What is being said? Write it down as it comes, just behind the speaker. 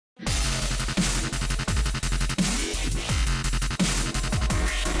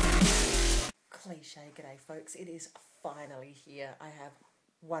Cliche G'day, folks. It is finally here. I have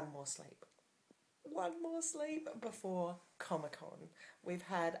one more sleep. One more sleep before Comic-Con. We've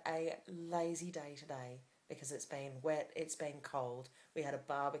had a lazy day today because it's been wet, it's been cold. We had a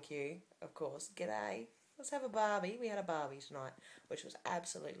barbecue, of course. G'day. Let's have a Barbie. We had a Barbie tonight, which was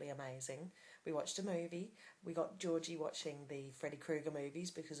absolutely amazing. We watched a movie. We got Georgie watching the Freddy Krueger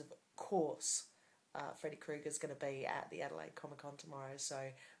movies because, of course, Freddy Krueger's going to be at the Adelaide Comic-Con tomorrow, so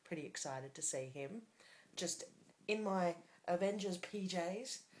pretty excited to see him. Just in my Avengers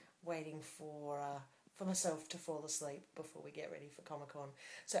PJs, waiting for myself to fall asleep before we get ready for Comic-Con.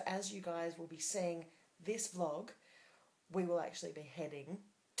 So as you guys will be seeing this vlog, we will actually be heading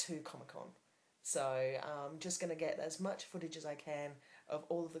to Comic-Con. So I'm just going to get as much footage as I can of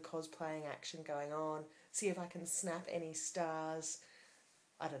all of the cosplaying action going on, see if I can snap any stars.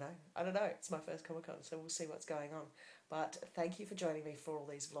 I don't know, it's my first Comic-Con, so we'll see what's going on. But thank you for joining me for all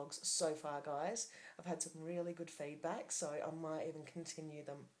these vlogs so far, guys. I've had some really good feedback, so I might even continue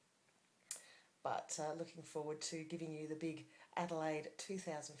them. But looking forward to giving you the big Adelaide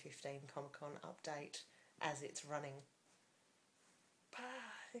 2015 Comic-Con update as it's running. Bye!